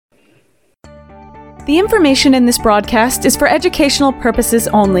The information in this broadcast is for educational purposes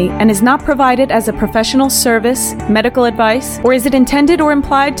only and is not provided as a professional service, medical advice, or is it intended or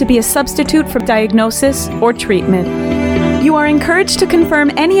implied to be a substitute for diagnosis or treatment. You are encouraged to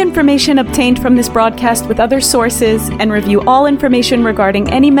confirm any information obtained from this broadcast with other sources and review all information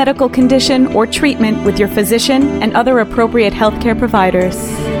regarding any medical condition or treatment with your physician and other appropriate healthcare providers.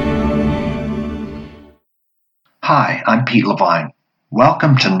 Hi, I'm Pete Levine.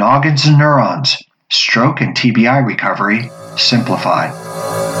 Welcome to Noggins and Neurons, Stroke and TBI Recovery Simplified.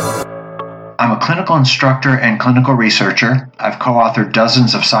 I'm a clinical instructor and clinical researcher. I've co-authored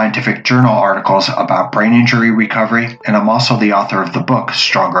dozens of scientific journal articles about brain injury recovery, and I'm also the author of the book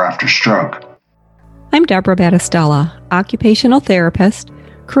Stronger After Stroke. I'm Deborah Battistella, occupational therapist,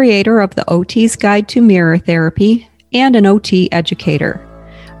 creator of the OT's Guide to Mirror Therapy, and an OT educator.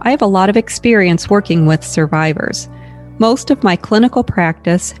 I have a lot of experience working with survivors. Most of my clinical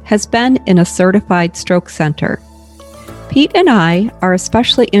practice has been in a certified stroke center. Pete and I are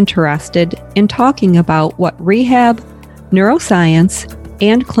especially interested in talking about what rehab, neuroscience,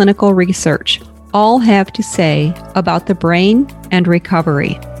 and clinical research all have to say about the brain and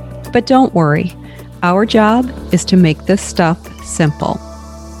recovery. But don't worry, our job is to make this stuff simple.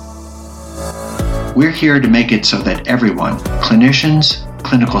 We're here to make it so that everyone, clinicians,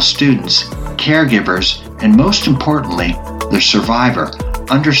 clinical students, caregivers, and most importantly, the survivor,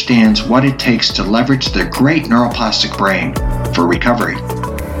 understands what it takes to leverage their great neuroplastic brain for recovery.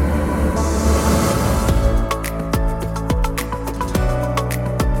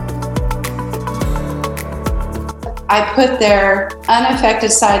 I put their unaffected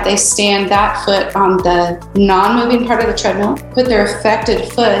side, they stand that foot on the non-moving part of the treadmill, put their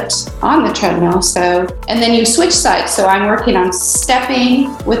affected foot on the treadmill. And then you switch sides. So I'm working on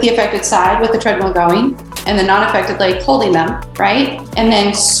stepping with the affected side with the treadmill going and the non-affected leg holding them, right? And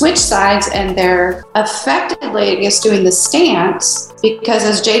then switch sides and their affected leg is doing the stance because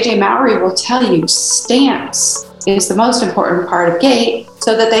as JJ Mowry will tell you, stance is the most important part of gait,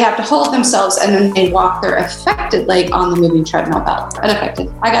 so that they have to hold themselves and then they walk their affected leg on the moving treadmill belt.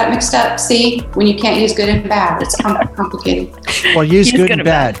 Unaffected. I got mixed up. See, when you can't use good and bad, it's complicated. Well, use good and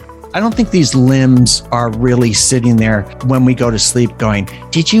bad. I don't think these limbs are really sitting there when we go to sleep going,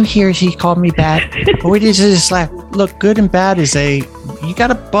 did you hear he called me bad? Or did you just laugh? Look, good and bad is you got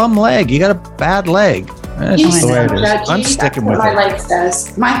a bum leg. You got a bad leg. That's just the way it is. Judgy. I'm sticking with it. My leg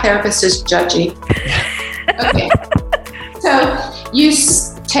says. My therapist is judgy. Okay. So you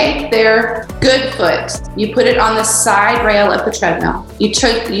take their good foot, you put it on the side rail of the treadmill.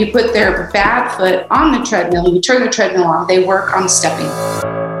 You put their bad foot on the treadmill, you turn the treadmill on, they work on stepping.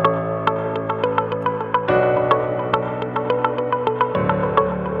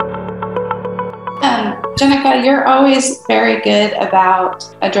 Jennica, you're always very good about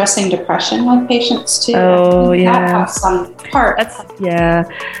addressing depression with patients too. Oh, yeah. That has some part.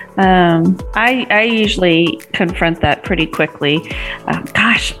 I usually confront that pretty quickly.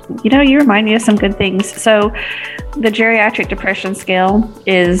 You remind me of some good things. So the geriatric depression scale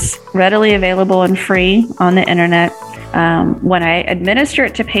is readily available and free on the internet. When I administer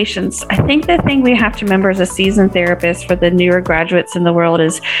it to patients, I think the thing we have to remember as a seasoned therapist for the newer graduates in the world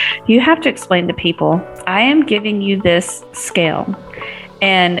is you have to explain to people, I am giving you this scale,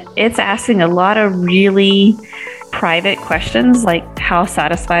 and it's asking a lot of really private questions like how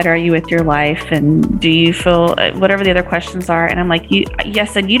satisfied are you with your life and do you feel whatever the other questions are. And I'm like,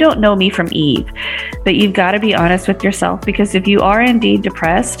 yes, and you don't know me from Eve, but you've got to be honest with yourself, because if you are indeed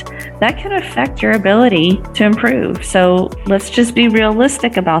depressed, that can affect your ability to improve. So let's just be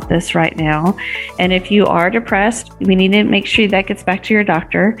realistic about this right now. And if you are depressed, we need to make sure that gets back to your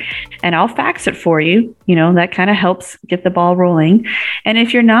doctor, and I'll fax it for you. That kind of helps get the ball rolling. And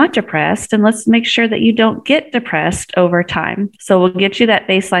if you're not depressed, then let's make sure that you don't get depressed over time. So we'll get you that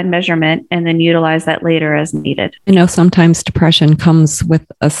baseline measurement and then utilize that later as needed. I know sometimes depression comes with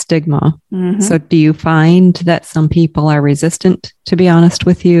a stigma. Mm-hmm. So do you find that some people are resistant to be honest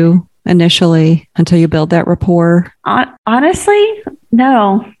with you initially until you build that rapport? Honestly,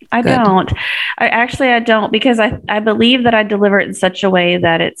 no. I Good. don't. I don't, because I believe that I deliver it in such a way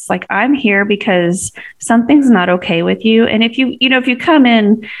that it's like, I'm here because something's not okay with you. And if you come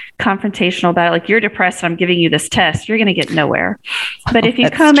in confrontational about it, like you're depressed and I'm giving you this test, you're going to get nowhere. But if you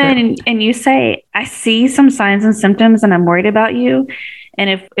come in and you say, I see some signs and symptoms and I'm worried about you,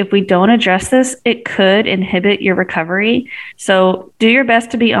 and if we don't address this, it could inhibit your recovery. So do your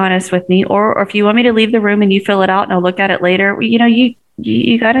best to be honest with me, or if you want me to leave the room and you fill it out and I'll look at it later,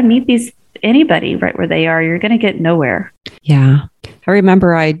 you got to meet anybody right where they are. You're going to get nowhere. Yeah. I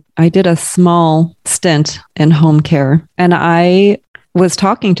remember I did a small stint in home care, and I was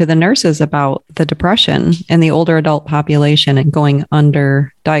talking to the nurses about the depression in the older adult population and going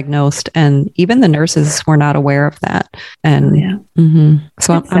underdiagnosed. And even the nurses were not aware of that. And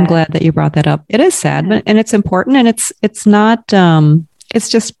so I'm glad that you brought that up. It is sad, but and it's important, and it's not, it's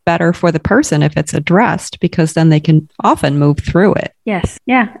just better for the person if it's addressed, because then they can often move through it. Yes.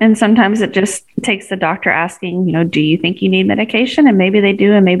 Yeah. And sometimes it just takes the doctor asking, do you think you need medication? And maybe they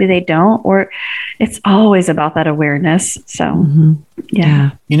do, and maybe they don't. Or it's always about that awareness. So,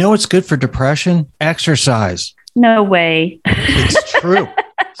 yeah. You know what's good for depression? Exercise. No way. It's true.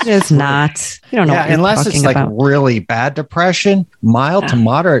 It's not. You don't know. Yeah, unless it's like really bad depression. Mild to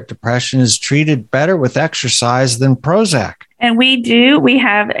moderate depression is treated better with exercise than Prozac. And we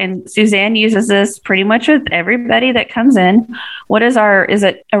have, and Suzanne uses this pretty much with everybody that comes in. What is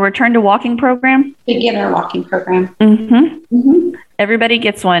it a return to walking program? Beginner walking program. Everybody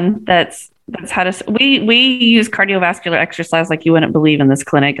gets one. That's how to, we use cardiovascular exercise like you wouldn't believe in this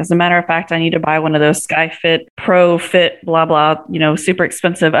clinic. As a matter of fact, I need to buy one of those SkyFit Pro Fit, blah, blah, super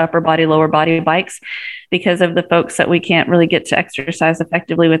expensive upper body, lower body bikes, because of the folks that we can't really get to exercise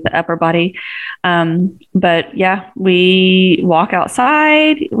effectively with the upper body. But yeah, we walk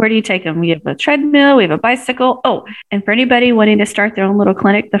outside. Where do you take them? We have a treadmill, we have a bicycle. Oh, and for anybody wanting to start their own little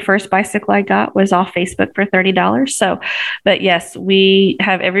clinic, the first bicycle I got was off Facebook for $30. So, but yes, we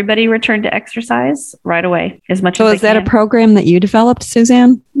have everybody return to exercise right away as much as they can. So is that a program that you developed,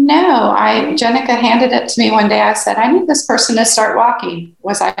 Suzanne? No, Jennica handed it to me one day. I said, I need this person to start walking.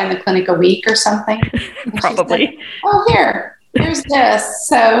 Was I in the clinic a week or something? Probably. Said, oh, here's this.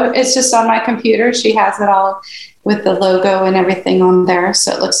 So it's just on my computer. She has it all with the logo and everything on there.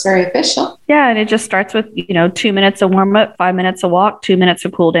 So it looks very official. Yeah. And it just starts with, 2 minutes of warm up, 5 minutes of walk, 2 minutes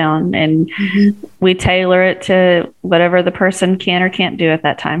of cool down. And we tailor it to whatever the person can or can't do at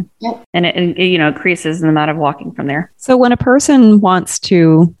that time. Yep. And it increases the amount of walking from there. So when a person wants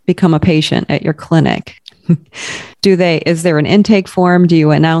to become a patient at your clinic, is there an intake form? Do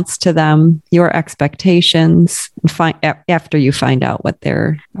you announce to them your expectations after you find out what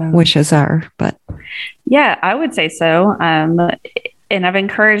their wishes are? But yeah, I would say so. And I've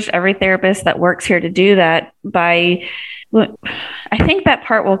encouraged every therapist that works here to do that I think that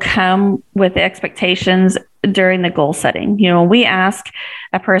part will come with the expectations during the goal setting. When we ask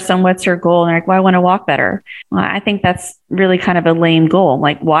a person, what's your goal? And they're like, well, I want to walk better. Well, I think that's really kind of a lame goal.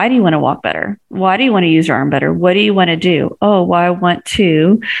 Like, why do you want to walk better? Why do you want to use your arm better? What do you want to do? Oh, well, I want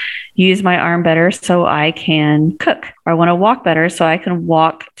to use my arm better so I can cook. Or I want to walk better so I can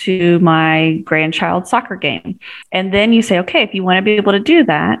walk to my grandchild's soccer game. And then you say, okay, if you want to be able to do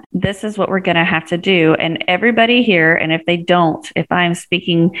that, this is what we're going to have to do. And everybody here, and if I'm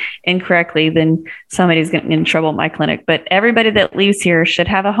speaking incorrectly, then somebody's going to get in trouble at my clinic. But everybody that leaves here should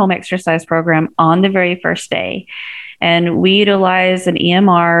have a home exercise program on the very first day. And we utilize an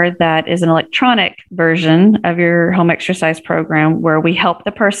EMR that is an electronic version of your home exercise program, where we help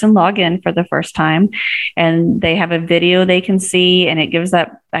the person log in for the first time, and they have a video they can see, and it gives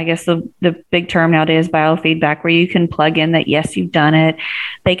that, I guess the big term nowadays, biofeedback, where you can plug in that, yes, you've done it.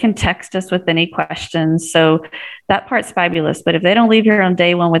 They can text us with any questions. So that part's fabulous. But if they don't leave here on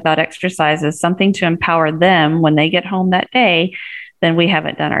day one without exercises, something to empower them when they get home that day, then we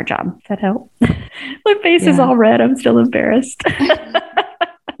haven't done our job. Does that help? My face is all red. I'm still embarrassed.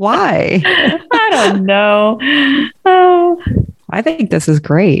 Why? I don't know. Oh, I think this is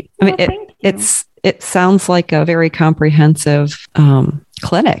great. I mean, it sounds like a very comprehensive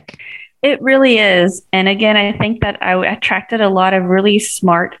clinic. It really is. And again, I think that I attracted a lot of really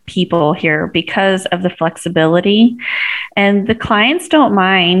smart people here because of the flexibility. And the clients don't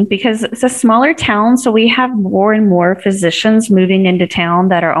mind, because it's a smaller town. So we have more and more physicians moving into town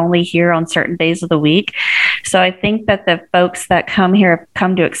that are only here on certain days of the week. So I think that the folks that come here have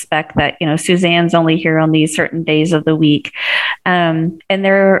come to expect that, Suzanne's only here on these certain days of the week. And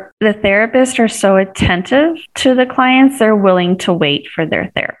the therapists are so attentive to the clients, they're willing to wait for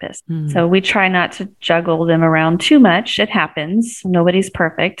their therapist. So we try not to juggle them around too much. It happens. Nobody's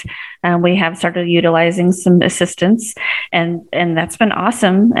perfect. We have started utilizing some assistants, and that's been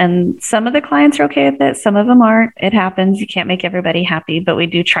awesome. And some of the clients are okay with it. Some of them aren't. It happens. You can't make everybody happy, but we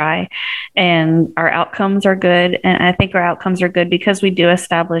do try. And our outcomes are good. And I think our outcomes are good because we do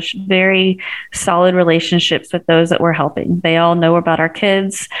establish very solid relationships with those that we're helping. They all know about our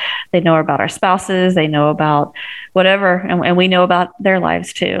kids. They know about our spouses. They know about whatever. And we know about their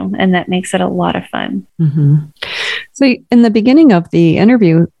lives too. And that makes it a lot of fun. Mm-hmm. So in the beginning of the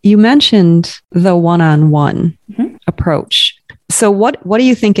interview, you mentioned the one-on-one approach. So what do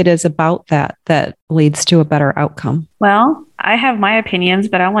you think it is about that leads to a better outcome? Well, I have my opinions,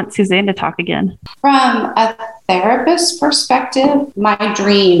 but I want Suzanne to talk again. From a therapist perspective, my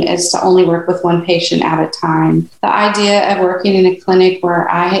dream is to only work with one patient at a time. The idea of working in a clinic where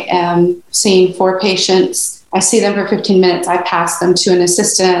I am seeing 4 patients, I see them for 15 minutes, I pass them to an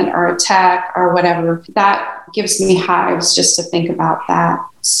assistant or a tech or whatever, that gives me hives just to think about that.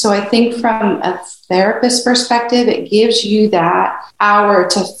 So I think from a therapist perspective, it gives you that hour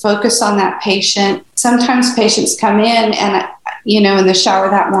to focus on that patient. Sometimes patients come in and, in the shower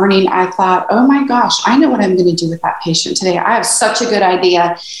that morning, I thought, oh my gosh, I know what I'm going to do with that patient today. I have such a good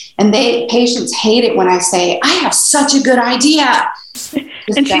idea. And patients hate it when I say, I have such a good idea.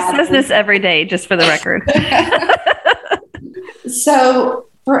 And she says this every day, just for the record. So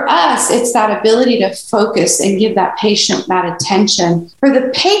for us, it's that ability to focus and give that patient that attention. For the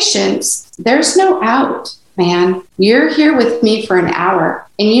patients, there's no out, man. You're here with me for an hour.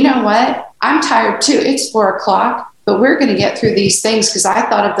 And you know what? I'm tired too. It's 4:00, but we're going to get through these things because I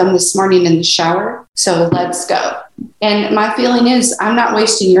thought of them this morning in the shower. So let's go. And my feeling is I'm not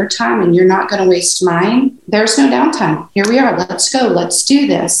wasting your time and you're not going to waste mine. There's no downtime. Here we are. Let's go. Let's do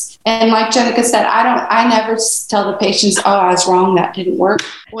this. And like Jennica said, I never tell the patients, oh, I was wrong. That didn't work.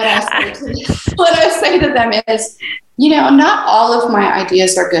 What I say to them is, not all of my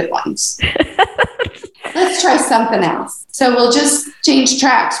ideas are good ones. Let's try something else. So we'll just change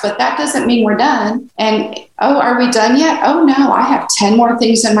tracks, but that doesn't mean we're done. And, are we done yet? Oh, no, I have 10 more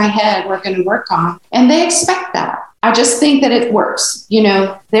things in my head we're going to work on. And they expect that. I just think that it works.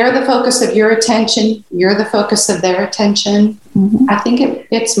 They're the focus of your attention. You're the focus of their attention. Mm-hmm. I think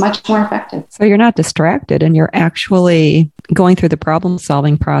it's much more effective. So you're not distracted and you're actually going through the problem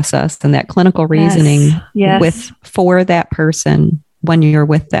solving process and that clinical reasoning for that person when you're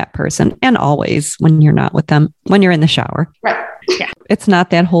with that person, and always when you're not with them, when you're in the shower. Right. Yeah. It's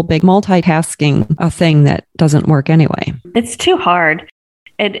not that whole big multitasking a thing that doesn't work anyway. It's too hard.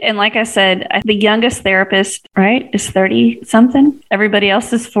 And like I said, the youngest therapist, right, is 30 something. Everybody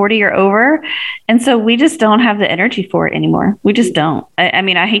else is 40 or over. And so we just don't have the energy for it anymore. We just don't. I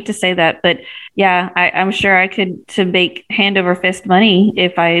mean, I hate to say that, but yeah, I'm sure I could to make hand over fist money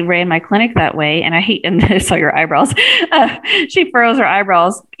if I ran my clinic that way. And I saw your eyebrows. She furrows her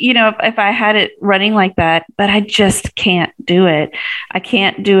eyebrows. If I had it running like that, but I just can't do it. I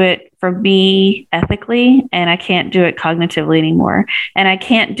can't do it for me ethically, and I can't do it cognitively anymore. And I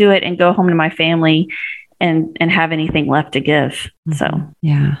can't do it and go home to my family and have anything left to give. So,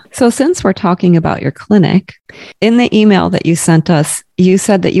 yeah. So since we're talking about your clinic, in the email that you sent us, you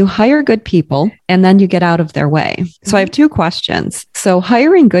said that you hire good people and then you get out of their way. So I have 2 questions. So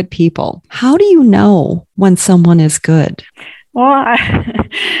hiring good people, how do you know when someone is good? Well,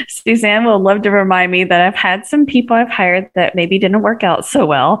 Suzanne will love to remind me that I've had some people I've hired that maybe didn't work out so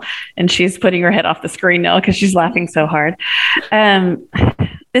well. And she's putting her head off the screen now because she's laughing so hard.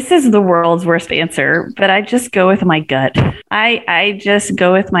 This is the world's worst answer, but I just go with my gut. I just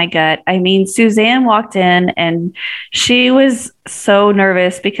go with my gut. I mean, Suzanne walked in and she was so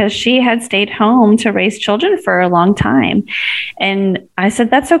nervous because she had stayed home to raise children for a long time. And I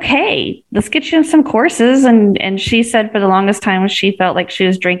said, that's okay. Let's get you in some courses. And she said for the longest time, she felt like she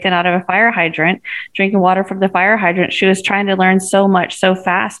was drinking out of a fire hydrant, drinking water from the fire hydrant. She was trying to learn so much so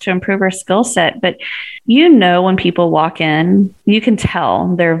fast to improve her skill set. But when people walk in, you can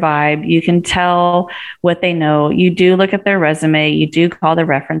tell their vibe. You can tell what they know. You do look at their resume. You do call their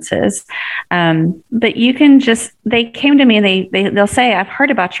references. But you can they came to me and they'll say, I've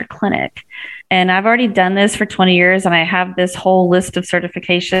heard about your clinic. And I've already done this for 20 years and I have this whole list of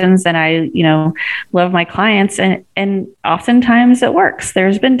certifications and I, love my clients and oftentimes it works.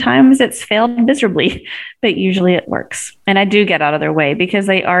 There's been times it's failed miserably, but usually it works. And I do get out of their way because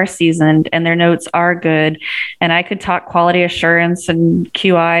they are seasoned and their notes are good. And I could talk quality assurance and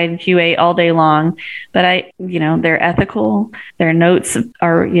QI and QA all day long, but they're ethical. Their notes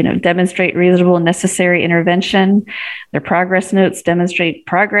are, demonstrate reasonable and necessary intervention. Their progress notes demonstrate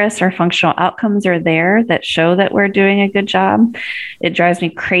progress. Our functional outcomes are there that show that we're doing a good job. It drives me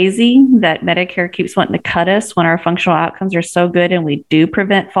crazy that Medicare keeps wanting to cut us when our functional outcomes are so good and we do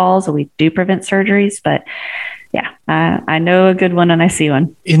prevent falls and we do prevent surgeries. But yeah, I know a good one and I see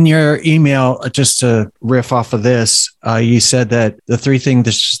one. In your email, just to riff off of this, you said that the 3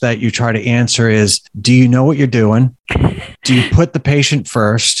 things that you try to answer is, do you know what you're doing? Do you put the patient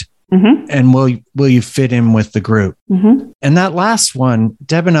first? Mm-hmm. And will you fit in with the group? Mm-hmm. And that last one,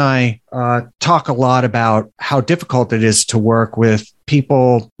 Deb and I talk a lot about how difficult it is to work with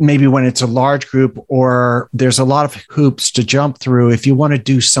people, maybe when it's a large group or there's a lot of hoops to jump through if you want to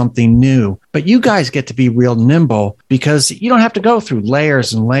do something new. But you guys get to be real nimble because you don't have to go through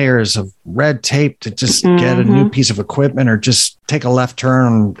layers and layers of red tape to just get a new piece of equipment or just take a left turn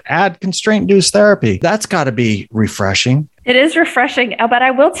and add constraint-induced therapy. That's got to be refreshing. It is refreshing, but I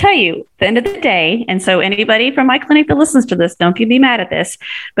will tell you, at the end of the day, and so anybody from my clinic that listens to this, don't you be mad at this,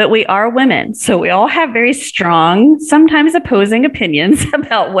 but we are women. So we all have very strong, sometimes opposing opinions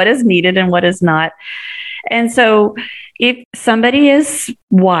about what is needed and what is not. And so if somebody is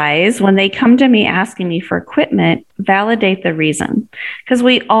wise, when they come to me asking me for equipment, validate the reason. Because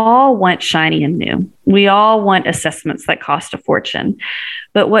we all want shiny and new. We all want assessments that cost a fortune.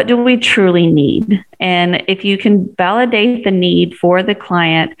 But what do we truly need? And if you can validate the need for the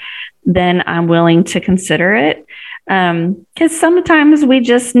client, then I'm willing to consider it. Because sometimes we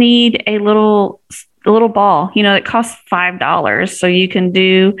just need a little ball, it costs $5. So you can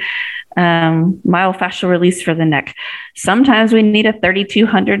do myofascial release for the neck. Sometimes we need a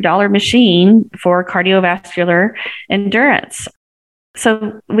 $3,200 machine for cardiovascular endurance.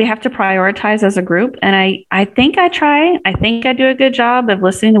 So we have to prioritize as a group. And I think I do a good job of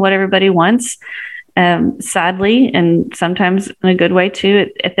listening to what everybody wants. Sadly, and sometimes in a good way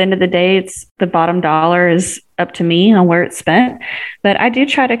too, at the end of the day, it's the bottom dollar is up to me on where it's spent. But I do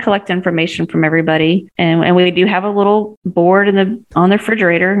try to collect information from everybody. And we do have a little board on the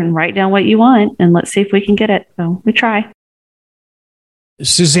refrigerator and write down what you want. And let's see if we can get it. So we try.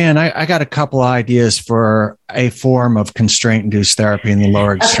 Suzanne, I got a couple ideas for a form of constraint-induced therapy in the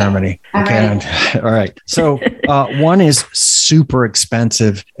lower extremity. Okay. All right. So one is super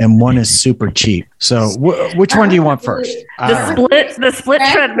expensive and one is super cheap. So which one do you want first? The split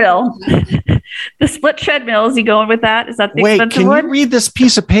treadmill. The split treadmill, is he going with that? Is that the expensive one? Can you read this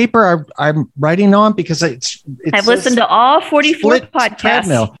piece of paper I'm writing on? Because I've listened to all 44 podcasts.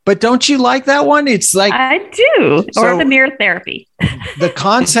 Treadmill. But don't you like that one? It's like I do. Or the mirror therapy. The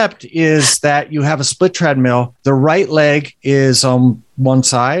concept is that you have a split treadmill. The right leg is on one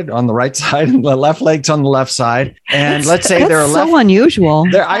side, on the right side, and the left leg's on the left side. And let's say they're so unusual.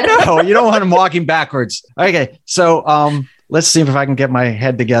 I know. You don't want them walking backwards. Okay. So let's see if I can get my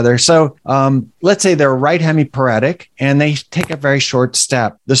head together. So let's say they're right hemiparetic and they take a very short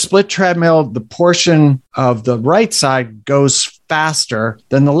step. The split treadmill, the portion of the right side goes faster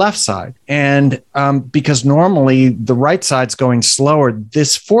than the left side. And because normally the right side's going slower,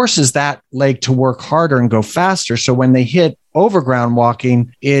 this forces that leg to work harder and go faster. So when they hit overground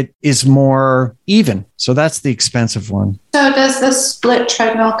walking, it is more even. So that's the expensive one. So does the split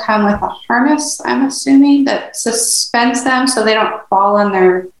treadmill come with a harness, I'm assuming, that suspends them so they don't fall on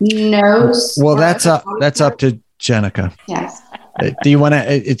their nose? Well, that's up to Jennica. Yes. Do you want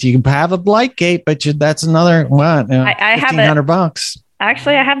to? You can have a light gate, but that's another what? I have $1,500.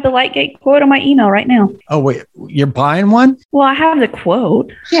 Actually, I have the Lightgate quote on my email right now. Oh, wait, you're buying one? Well, I have the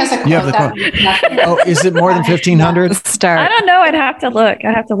quote. She has a quote. You have the quote. Oh, is it more than $1,500? I don't know. I'd have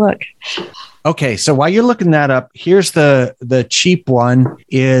to look. Okay, so while you're looking that up, here's the cheap one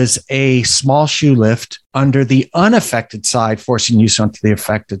is a small shoe lift under the unaffected side, forcing use onto the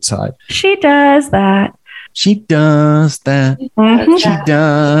affected side. She does that. She does that. Mm-hmm. She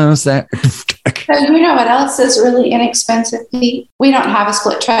does that. So you know what else is really inexpensive, Pete? We don't have a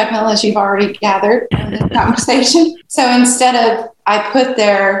split treadmill, as you've already gathered from this conversation. So instead of I put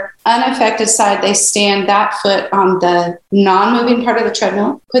their unaffected side, they stand that foot on the non-moving part of the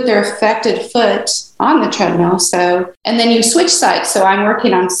treadmill, put their affected foot on the treadmill. So, and then you switch sides. So I'm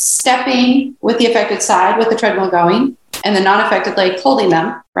working on stepping with the affected side with the treadmill going and the non-affected leg holding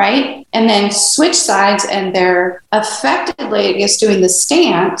them, right? And then switch sides and their affected leg is doing the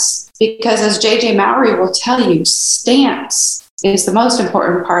stance, because as JJ Mowry will tell you, stance is the most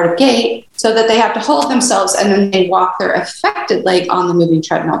important part of gait, so that they have to hold themselves and then they walk their affected leg on the moving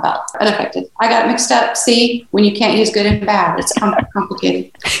treadmill belt. Unaffected. I got it mixed up. See, when you can't use good and bad, it's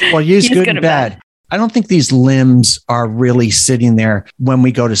complicated. Well, use good and bad. I don't think these limbs are really sitting there when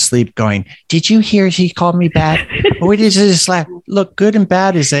we go to sleep going, did you hear he called me bad? Or did you just laugh? Look, good and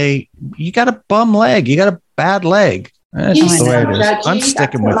bad is you got a bum leg. You got a bad leg. That's the way it is. Judgy. I'm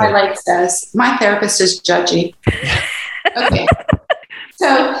sticking with my it. My leg says. My therapist is judgy. Okay.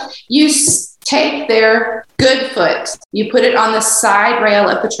 So you take their good foot, you put it on the side rail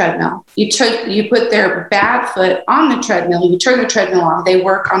of the treadmill. You put their bad foot on the treadmill. You turn the treadmill on. They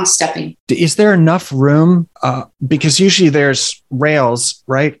work on stepping. Is there enough room? Because usually there's rails,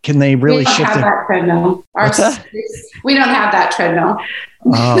 right? Can they really shift? We don't have that treadmill. We don't have that treadmill.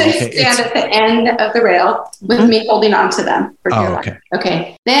 Oh, they okay. stand at the end of the rail with me holding on to them for dear life.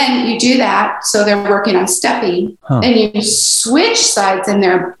 Okay. Then you do that. So they're working on stepping. Then you switch sides and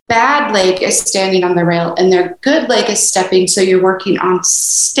their bad leg is standing on the rail and their good leg is stepping. So you're working on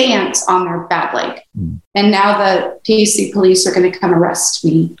stance on their bad leg. And now the PC police are going to come arrest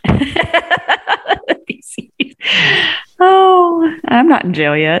me. Oh, I'm not in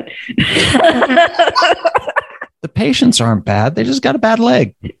jail yet. The patients aren't bad. They just got a bad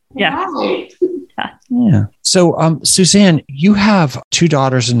leg. Yeah. Right. Yeah. So, Suzanne, you have 2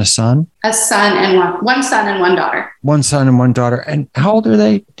 daughters and a son? A son and one son and one daughter. One son and one daughter. And how old are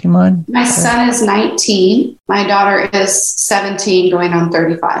they? Do you mind? My son is 19. My daughter is 17 going on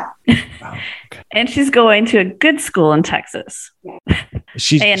 35. Oh, okay. And she's going to a good school in Texas.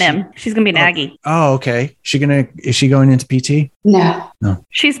 A&M. She's going to be an Aggie. Oh, okay. Is she going into PT? No.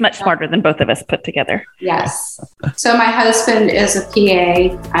 She's much smarter than both of us put together. Yes. So my husband is a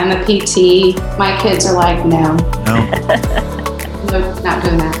PA. I'm a PT. My kids are like, no. Nope, not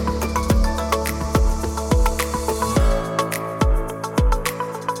doing that.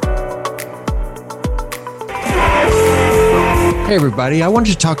 Hey, everybody. I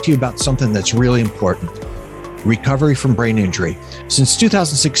wanted to talk to you about something that's really important. Recovery from brain injury. Since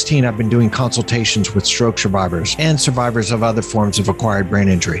 2016, I've been doing consultations with stroke survivors and survivors of other forms of acquired brain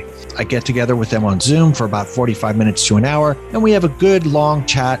injury. I get together with them on Zoom for about 45 minutes to an hour, and we have a good long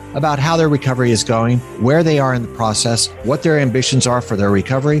chat about how their recovery is going, where they are in the process, what their ambitions are for their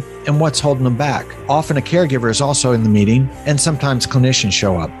recovery, and what's holding them back. Often a caregiver is also in the meeting, and sometimes clinicians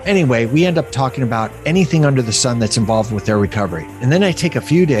show up. Anyway, we end up talking about anything under the sun that's involved with their recovery. And then I take a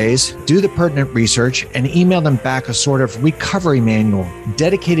few days, do the pertinent research, and email them back a sort of recovery manual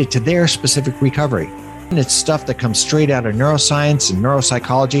dedicated to their specific recovery. And it's stuff that comes straight out of neuroscience and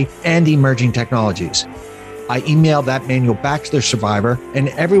neuropsychology and emerging technologies. I email that manual back to their survivor, and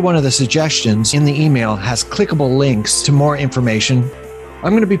every one of the suggestions in the email has clickable links to more information.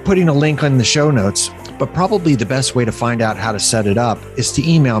 I'm going to be putting a link on the show notes, but probably the best way to find out how to set it up is to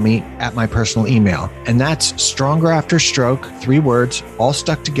email me at my personal email. And that's StrongerAfterStroke, 3 words, all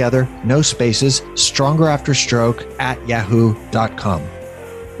stuck together, no spaces, StrongerAfterStroke@yahoo.com.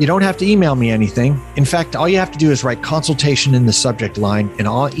 You don't have to email me anything. In fact, all you have to do is write consultation in the subject line, and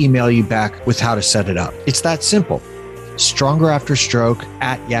I'll email you back with how to set it up. It's that simple.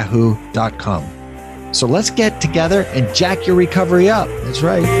 StrongerAfterStroke@yahoo.com. So let's get together and jack your recovery up. That's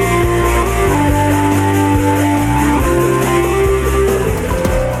right.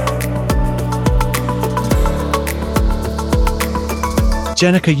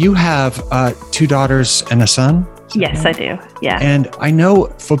 Jennica, you have 2 daughters and a son? Yes, I do. Yeah. And I know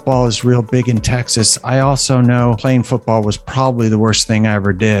football is real big in Texas. I also know playing football was probably the worst thing I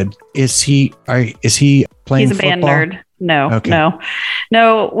ever did. Is he playing football? He's a band nerd. No, okay. no.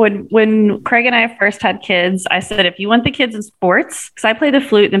 When Craig and I first had kids, I said, if you want the kids in sports, because I play the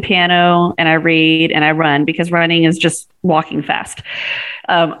flute and the piano and I read and I run, because running is just walking fast.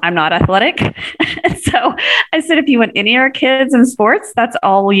 I'm not athletic. So I said, if you want any of our kids in sports, that's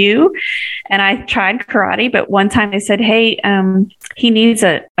all you. And I tried karate, but one time they said, hey, he needs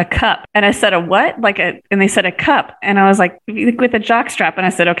a cup. And I said, a what? And they said a cup. And I was like, with a jock strap. And I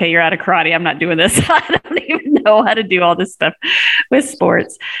said, okay, you're out of karate. I'm not doing this. I don't even know how to do all this stuff with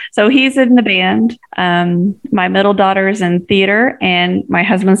sports. So he's in the band. My middle daughter is in theater, and my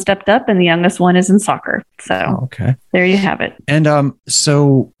husband stepped up, and the youngest one is in soccer. So okay, there you have it. And so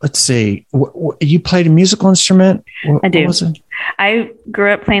let's see, you played a musical instrument? I do. What was it? I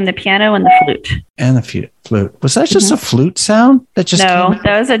grew up playing the piano and the flute. And the flute. Was that just a flute sound that just No, came out?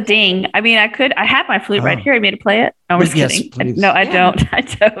 that was a ding. I mean, I had my flute right here. I made to play it. I was Yes, kidding. please. No, I don't. I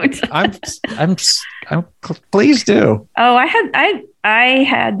don't. Please do. Oh, I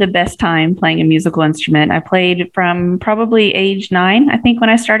had the best time playing a musical instrument. I played from probably age 9, I think, when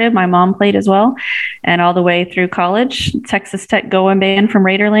I started. My mom played as well, and all the way through college, Texas Tech Going Band from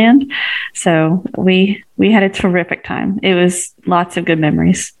Raiderland. So we had a terrific time. It was lots of good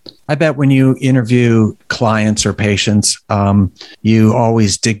memories. I bet when you interview clients or patients, you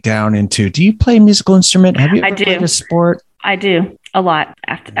always dig down into, do you play a musical instrument? Have you ever played a sport? I do. A lot,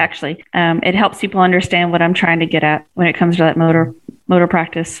 actually. It helps people understand what I'm trying to get at when it comes to that motor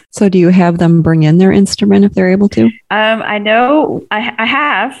practice. So do you have them bring in their instrument if they're able to? I know I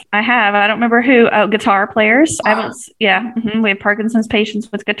have. I don't remember who. Oh, guitar players. We have Parkinson's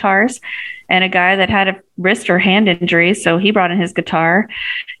patients with guitars, and a guy that had a wrist or hand injury, so he brought in his guitar,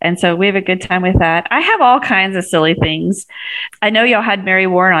 and so we have a good time with that. I have all kinds of silly things. I know y'all had Mary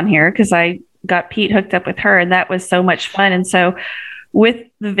Warren on here because I got Pete hooked up with her, and that was so much fun. And so with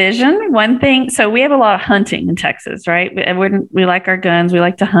the vision, one thing, so we have a lot of hunting in Texas, right? We like our guns, we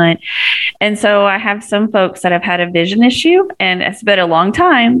like to hunt. And so I have some folks that have had a vision issue, and it's been a long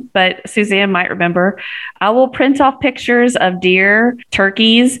time, but Suzanne might remember. I will print off pictures of deer,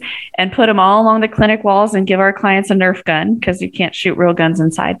 turkeys, and put them all along the clinic walls and give our clients a Nerf gun because you can't shoot real guns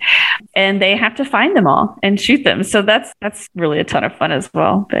inside. And they have to find them all and shoot them. So that's really a ton of fun as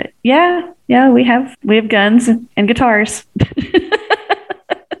well. But yeah, we have guns and guitars.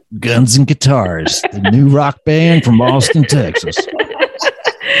 Guns and Guitars, the new rock band from Austin, Texas.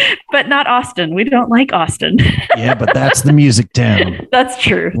 But not Austin. We don't like Austin. Yeah, but that's the music town. That's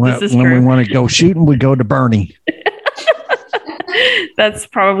true. When we want to go shooting, we go to Bernie. That's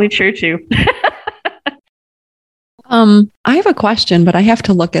probably true too. I have a question, but I have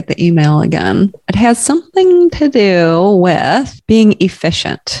to look at the email again. It has something to do with being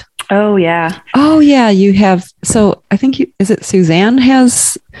efficient. Oh, yeah. You have. So I think is it Suzanne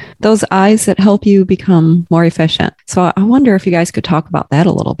has those eyes that help you become more efficient. So I wonder if you guys could talk about that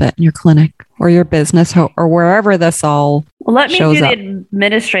a little bit in your clinic or your business or wherever this all let me do shows up. the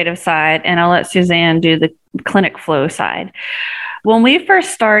administrative side, and I'll let Suzanne do the clinic flow side. When we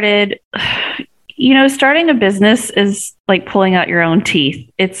first started, starting a business is like pulling out your own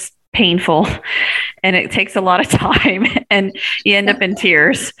teeth. It's painful and it takes a lot of time, and you end up in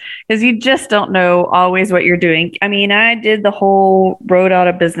tears because you just don't know always what you're doing. I mean, I wrote out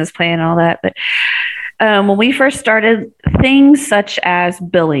a business plan and all that, but when we first started, things such as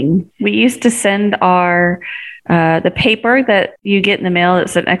billing, we used to send the paper that you get in the mail.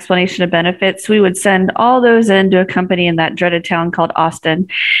 It's an explanation of benefits. We would send all those into a company in that dreaded town called Austin,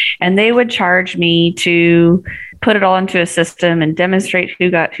 and they would charge me to put it all into a system and demonstrate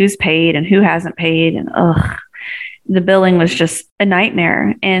who's paid and who hasn't paid. And the billing was just a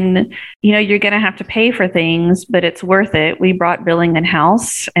nightmare. And, you're going to have to pay for things, but it's worth it. We brought billing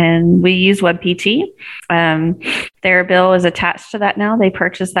in-house and we use WebPT. Their bill is attached to that now. They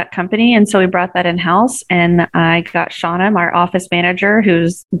purchased that company. And so we brought that in-house, and I got Shauna, our office manager,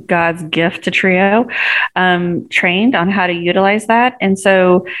 who's God's gift to Trio, trained on how to utilize that. And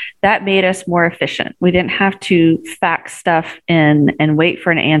so that made us more efficient. We didn't have to fax stuff in and wait for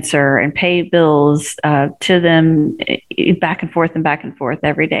an answer and pay bills to them back and forth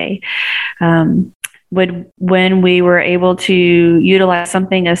every day. When we were able to utilize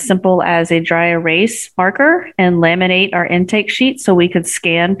something as simple as a dry erase marker and laminate our intake sheet so we could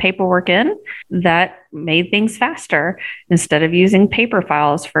scan paperwork in, that made things faster instead of using paper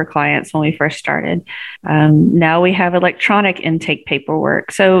files for clients when we first started. Now we have electronic intake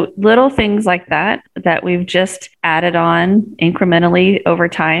paperwork. So little things like that we've just added on incrementally over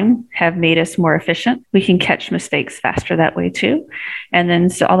time have made us more efficient. We can catch mistakes faster that way too. And then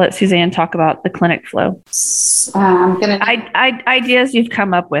so I'll let Suzanne talk about the clinic flow. Ideas you've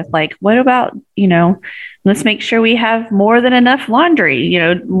come up with, like, what about, let's make sure we have more than enough laundry,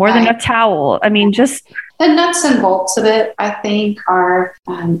 more than enough towel. I mean, just the nuts and bolts of it, I think, are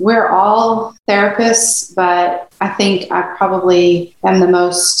we're all therapists, but I think I probably am the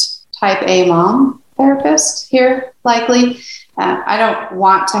most type A mom therapist here, likely. I don't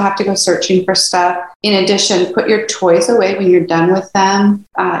want to have to go searching for stuff. In addition, put your toys away when you're done with them.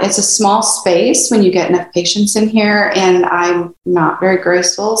 It's a small space when you get enough patients in here, and I'm not very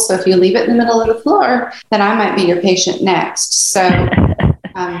graceful. So if you leave it in the middle of the floor, then I might be your patient next. So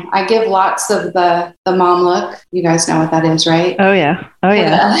I give lots of the mom look. You guys know what that is, right? Oh, yeah.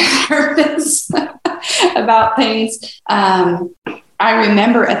 About things. I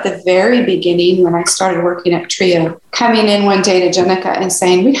remember at the very beginning when I started working at Trio, coming in one day to Jennica and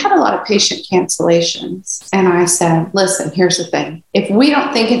saying, we had a lot of patient cancellations. And I said, listen, here's the thing. If we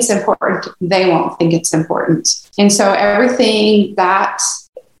don't think it's important, they won't think it's important. And so everything that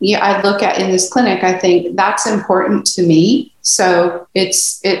I look at in this clinic, I think that's important to me. So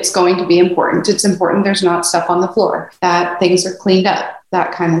it's going to be important. It's important there's not stuff on the floor, that things are cleaned up,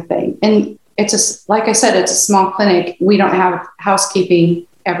 that kind of thing. And like I said, it's a small clinic. We don't have housekeeping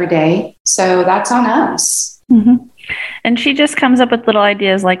every day. So that's on us. Mm-hmm. And she just comes up with little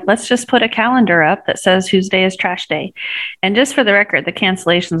ideas like, let's just put a calendar up that says whose day is trash day. And just for the record, the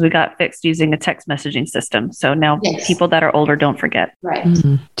cancellations we got fixed using a text messaging system. So now people that are older don't forget. Right.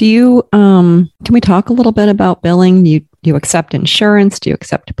 Do you, can we talk a little bit about billing? Do you accept insurance? Do you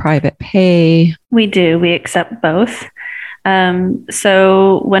accept private pay? We do. We accept both.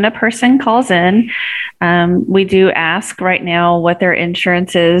 So when a person calls in, we do ask right now what their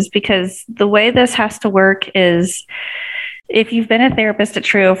insurance is, because the way this has to work is, if you've been a therapist at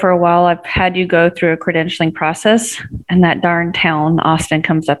Trio for a while, I've had you go through a credentialing process, and that darn town, Austin,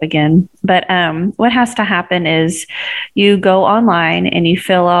 comes up again. But what has to happen is you go online and you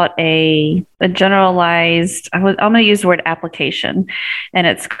fill out a generalized, I'm going to use the word application, and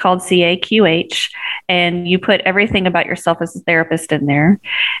it's called CAQH, and you put everything about yourself as a therapist in there.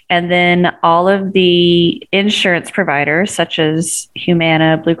 And then all of the insurance providers, such as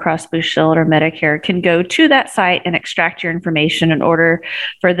Humana, Blue Cross Blue Shield, or Medicare, can go to that site and extract your information in order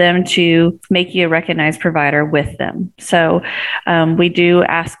for them to make you a recognized provider with them. So we do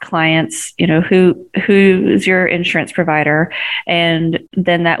ask clients, who's your insurance provider? And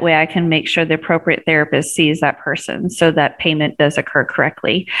then that way I can make sure the appropriate therapist sees that person so that payment does occur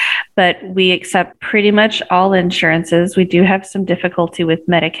correctly. But we accept pretty much all insurances. We do have some difficulty with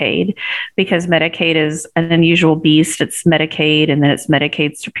Medicaid, because Medicaid is an unusual beast. It's Medicaid, and then it's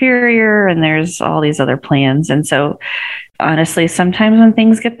Medicaid Superior, and there's all these other plans. And so honestly, sometimes when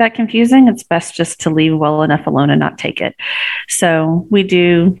things get that confusing, it's best just to leave well enough alone and not take it. So we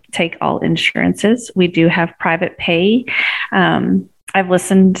do take all insurances. We do have private pay. I've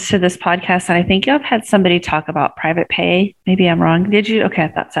listened to this podcast, and I think I've had somebody talk about private pay. Maybe I'm wrong. Did you? Okay, I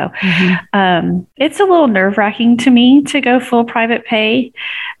thought so. Mm-hmm. It's a little nerve-wracking to me to go full private pay.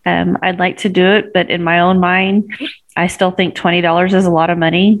 I'd like to do it, but in my own mind, I still think $20 is a lot of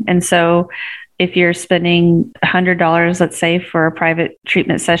money. And so if you're spending $100, let's say, for a private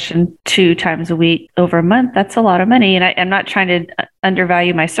treatment session 2 times a week over a month, that's a lot of money. And I'm not trying to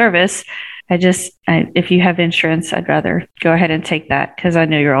undervalue my service. If you have insurance, I'd rather go ahead and take that, because I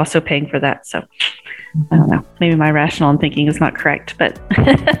know you're also paying for that. So I don't know. Maybe my rational thinking is not correct, but.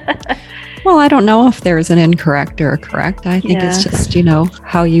 Well, I don't know if there's an incorrect or a correct. I think it's just,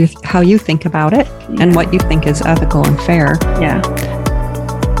 how you think about it and what you think is ethical and fair. Yeah.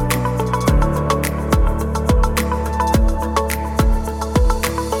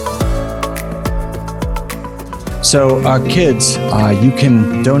 So kids, you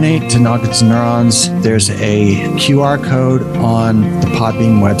can donate to Noggins and Neurons. There's a QR code on the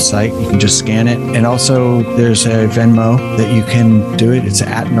Podbean website. You can just scan it. And also there's a Venmo that you can do it. It's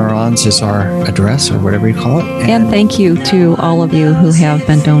 @Neurons is our address, or whatever you call it. And thank you to all of you who have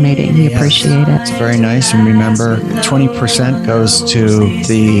been donating. We appreciate it. It's very nice. And remember, 20% goes to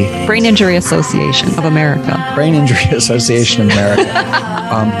the Brain Injury Association of America. Brain Injury Association of America.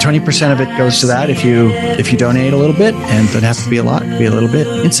 20% of it goes to that if you donate a little bit, and it doesn't have to be a lot, it can be a little bit.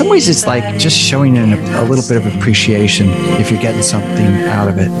 In some ways, it's like just showing a little bit of appreciation if you're getting something out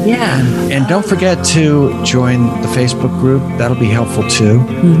of it. Yeah. And don't forget to join the Facebook group. That'll be helpful too.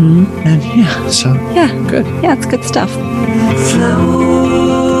 Mm-hmm. And good. Yeah, it's good stuff.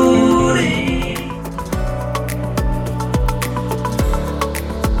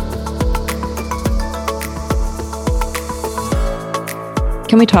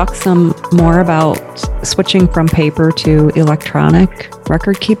 Can we talk some more about switching from paper to electronic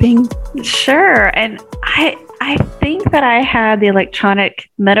record keeping? Sure. And I think that I had the electronic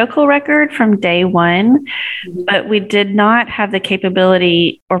medical record from day one, but we did not have the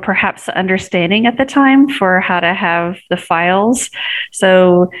capability, or perhaps the understanding at the time, for how to have the files.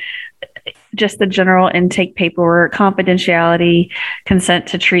 So just the general intake paperwork, confidentiality, consent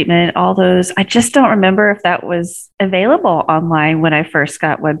to treatment, all those. I just don't remember if that was available online when I first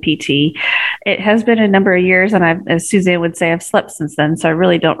got WebPT. It has been a number of years, and as Suzanne would say, I've slept since then, so I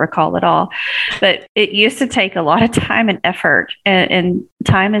really don't recall it all. But it used to take a lot of time and effort, and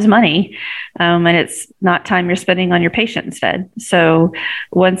time is money, and it's not time you're spending on your patient instead. So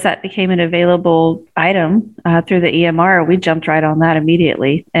once that became an available item through the EMR, we jumped right on that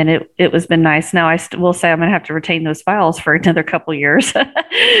immediately, and it was been nice. Now I will say I'm going to have to retain those files for another couple years.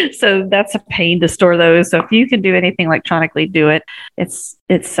 So that's a pain to store those. So if you can do anything electronically, do it. It's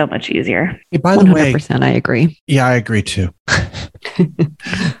so much easier. Hey, by the 100%, way, I agree. Yeah, I agree too.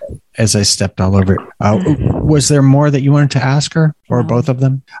 As I stepped all over it. Was there more that you wanted to ask her, or both of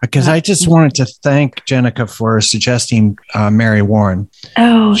them? Because I just wanted to thank Jennica for suggesting Mary Warren.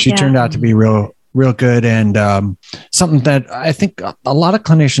 Oh, she turned out to be real real good. And something that I think a lot of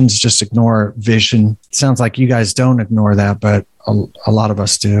clinicians just ignore vision. It sounds like you guys don't ignore that, but a lot of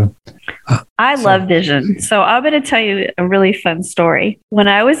us do. I love vision. So I'm going to tell you a really fun story. When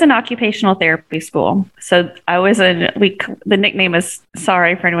I was in occupational therapy school, so I was the nickname is,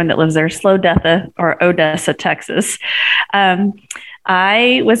 sorry for anyone that lives there, Slow Deatha or Odessa, Texas.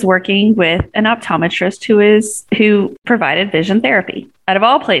 I was working with an optometrist who provided vision therapy out of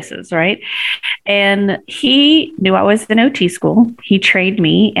all places, right? And he knew I was in OT school. He trained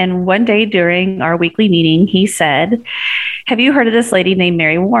me. And one day during our weekly meeting, he said, "Have you heard of this lady named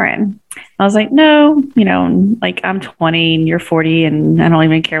Mary Warren?" I was like, "No, like I'm 20 and you're 40 and I don't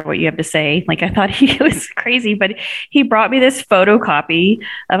even care what you have to say." Like I thought he was crazy, but he brought me this photocopy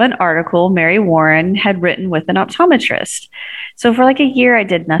of an article Mary Warren had written with an optometrist. So for like a year, I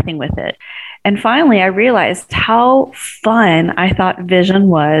did nothing with it. And finally, I realized how fun I thought vision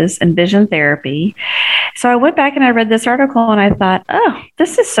was and vision therapy. So I went back and I read this article and I thought, oh,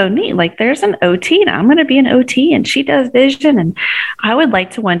 this is so neat. Like there's an OT now. I'm going to be an OT and she does vision. And I would like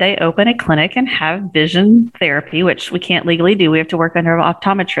to one day open a clinic and have vision therapy, which we can't legally do. We have to work under an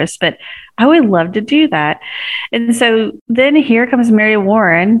optometrist, but I would love to do that. And so then here comes Mary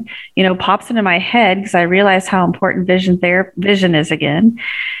Warren, pops into my head because I realize how important vision is again.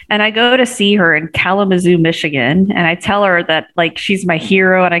 And I go to see her in Kalamazoo, Michigan. And I tell her that like she's my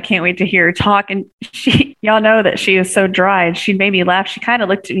hero and I can't wait to hear her talk. And y'all know that she is so dry and she made me laugh. She kind of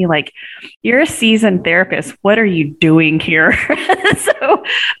looked at me like, "You're a seasoned therapist. What are you doing here?"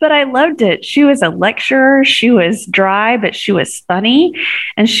 But I loved it. She was a lecturer. She was dry, but she was funny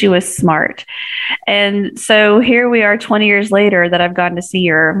and she was smart. And so here we are 20 years later that I've gotten to see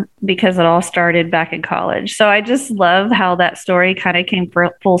her because it all started back in college. So I just love how that story kind of came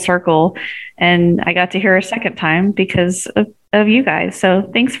full circle. And I got to hear her a second time because of you guys. So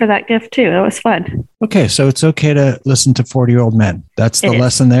thanks for that gift too. That was fun. Okay. So it's okay to listen to 40-year-old men. That's the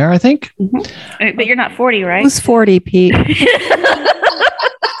lesson there, I think. Mm-hmm. But you're not 40, right? Who's 40, Pete?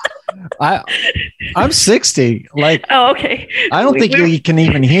 I'm 60. Like, oh, okay. I don't think you can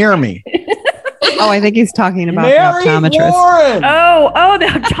even hear me. Oh, I think he's talking about Mary the optometrist. Warren. Oh, the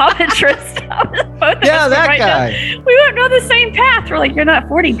optometrist. Yeah, that guy. We won't go the same path. We're like, you're not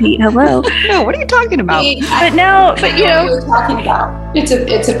 40, Pete. Hello. No, what are you talking about? But now, what you're talking about. It's a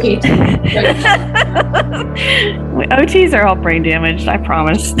Pete. OTs are all brain damaged. I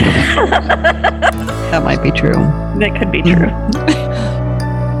promise. That might be true. That could be true.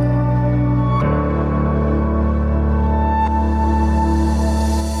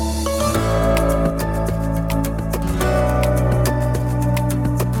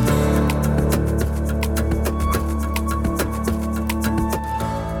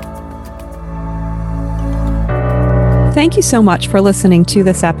 Thank you so much for listening to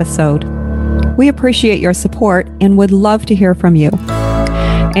this episode. We appreciate your support and would love to hear from you.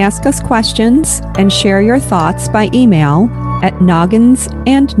 Ask us questions and share your thoughts by email at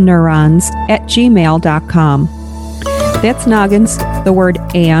nogginsandneurons@gmail.com. That's noggins, the word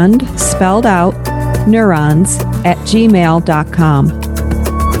and spelled out, neurons@gmail.com.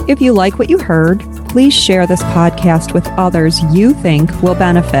 If you like what you heard, please share this podcast with others you think will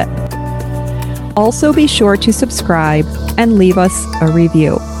benefit. Also, be sure to subscribe and leave us a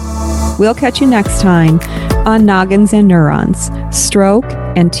review. We'll catch you next time on Noggins and Neurons, Stroke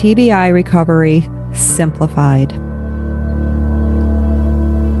and TBI Recovery Simplified.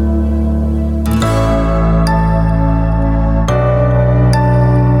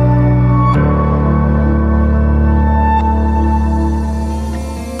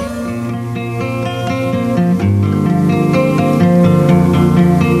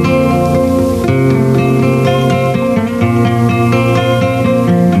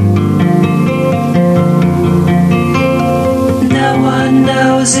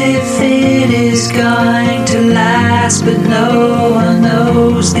 But no one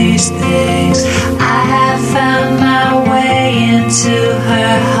knows these things. I have found my way into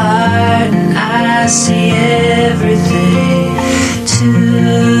her heart, and I see everything.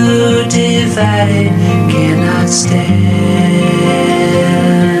 Two divided cannot stand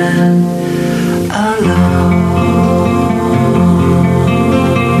alone.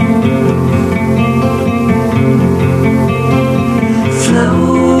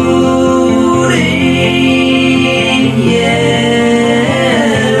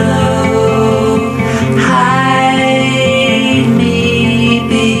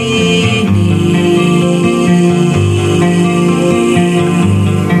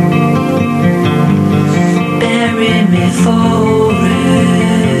 For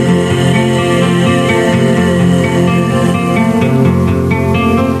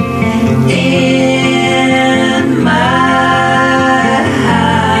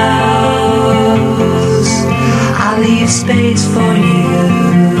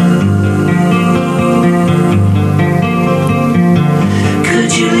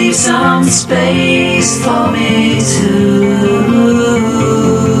you leave some space for me too?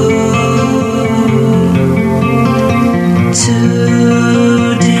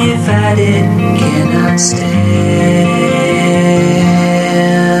 Two divided cannot stand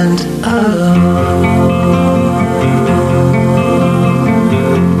alone.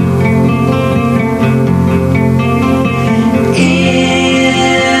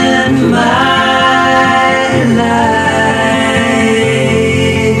 In my life,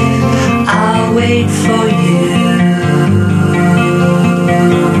 I'll wait for you,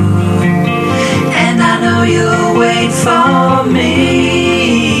 and I know you'll wait for me.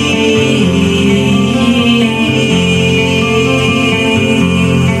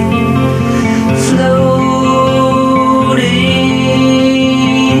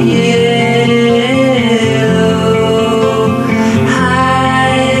 Floating yellow,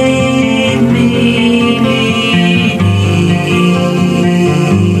 hide me beneath.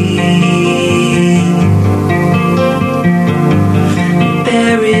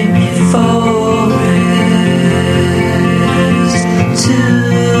 Bury me forest,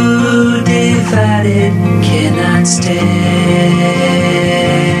 two divided cannot stand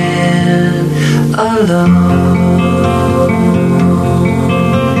alone.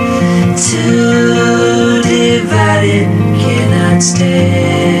 Two divided cannot stand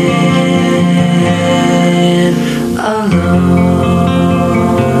alone.